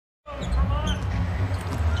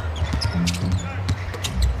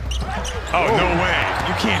Oh, no way.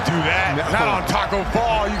 You can't do that. No. Not on Tacko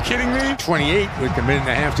Fall. Are you kidding me? 28 with a minute and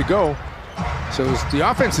a half to go. So the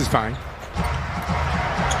offense is fine.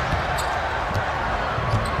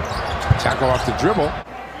 Tacko off the dribble.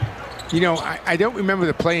 You know, I don't remember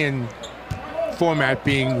the play-in format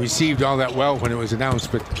being received all that well when it was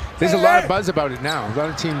announced, but there's a lot of buzz about it now. A lot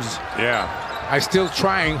of teams are still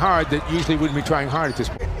trying hard that usually wouldn't be trying hard at this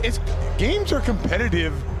point. Games are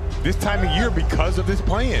competitive this time of year because of this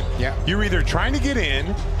play-in. Yeah. You're either trying to get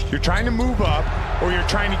in, you're trying to move up, or you're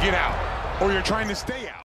trying to get out, or you're trying to stay out.